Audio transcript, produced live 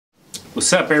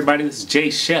What's up, everybody? This is Jay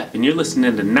Chef, and you're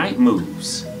listening to Night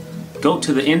Moves. Go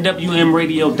to the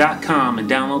nwmradio.com and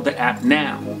download the app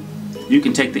now. You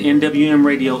can take the NWM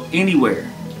radio anywhere,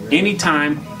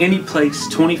 anytime, any place,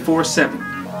 24/7.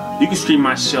 You can stream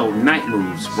my show Night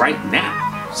Moves right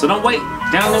now. So don't wait.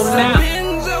 Download it now.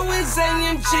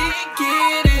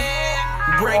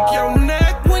 Break your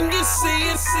neck when you see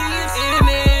it in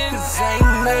it. 'Cause ain't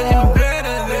nothing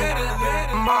better than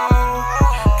I'm on.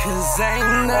 'Cause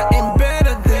ain't nothing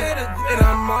better than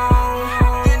I'm on.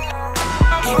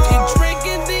 If you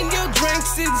drinking, then your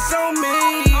drinks it's on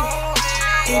me.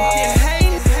 If you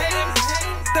hate,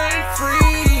 stay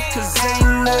free. 'Cause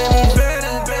ain't nothing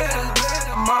better than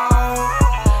I'm on.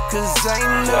 'Cause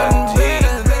ain't nothing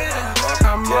better than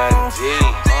I'm on.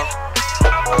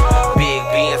 Big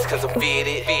Benz cause I'm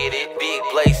fitted. Big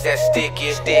blades that stickin'.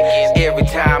 Every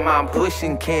time I'm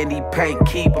pushing candy paint,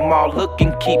 keep them all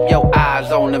looking. Keep your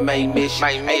eyes on the main mission.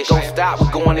 Ain't gon' stop,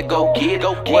 we're going to go get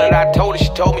it. What I told her, she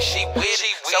told me she with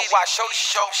it. So I showed her,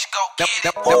 she go get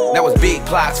it. That was big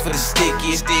plots for the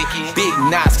sticky. Big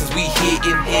knots cause we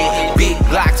hitting. Big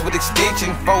blocks with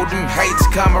extension. For them hates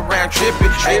come around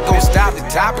tripping. Ain't gon' stop, the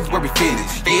topics where we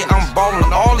finish. Yeah, I'm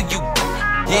ballin' all of you.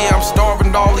 Yeah, I'm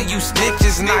starving all of you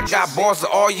snitches, and I got bars of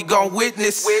all you gon'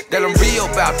 witness. That I'm real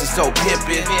about this so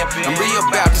pimpin'. I'm real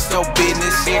about this so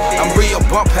business. I'm real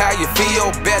bump how you feel.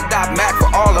 Bet dot Mac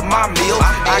for all of my meals.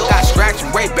 I got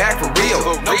scratching way back for real.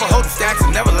 Never hold the stacks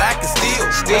and never lack the steel.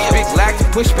 Still big lack to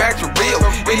push back to real.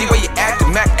 Anyway you act,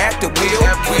 Mac at the wheel.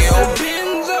 The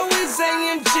Benz always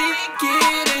AMG,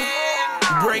 get it.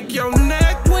 Break your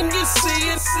neck when you see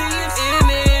it in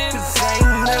it. 'Cause ain't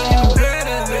nothing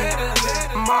better than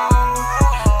I'm on.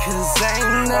 'Cause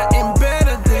ain't nothing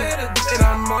better than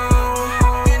I'm on.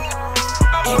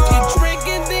 If you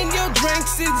drinking, then your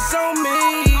drinks it's on me.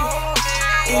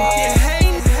 If you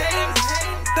hate,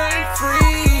 stay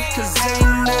free. 'Cause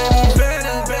ain't nothing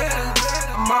better than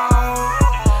I'm on.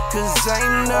 'Cause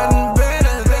ain't nothing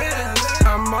better than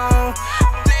I'm on.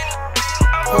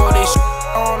 Pour this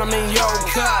on, I'm in your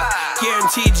cup.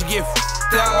 Guaranteed you get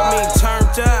f***ed up, I mean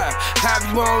turned up. Have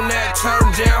you on that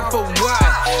turned down for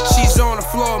what? She's on the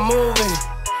floor moving,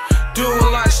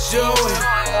 doing like she's doing.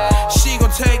 She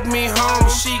gon' take me home,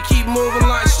 she keep moving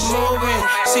like she's moving.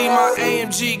 See my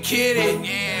AMG kitty,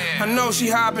 I know she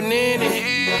hopping in it.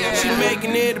 She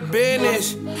making it a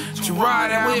business to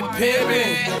ride it with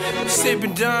pimpin'.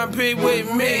 Sippin' Don P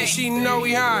with me, she know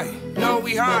we high.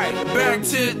 Back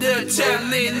to the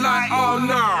telly like oh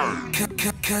no.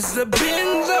 Cause the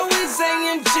Benz always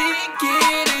AMG,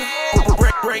 get it.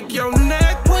 Break your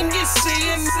neck when you see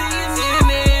it in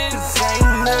it. 'Cause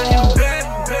ain't nothing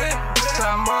better,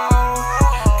 I'm on.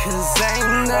 'Cause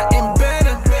ain't nothing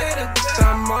better,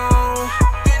 I'm on.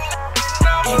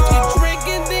 If you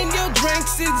drinking, then your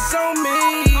drinks it's on me.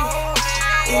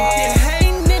 If you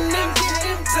hating, then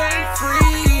it's ain't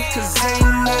free. 'Cause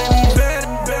ain't nothing better,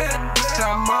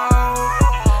 I'm on.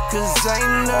 'Cause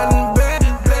ain't nothing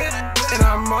better,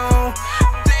 I'm on.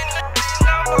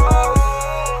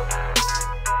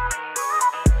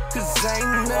 'Cause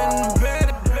ain't nothing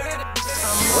better,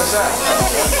 What's up?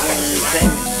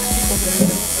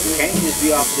 You can't just be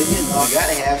off living. You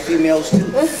gotta have females too.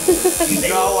 You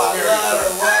know I love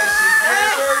her. Why she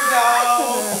never know.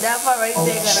 That part right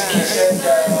there,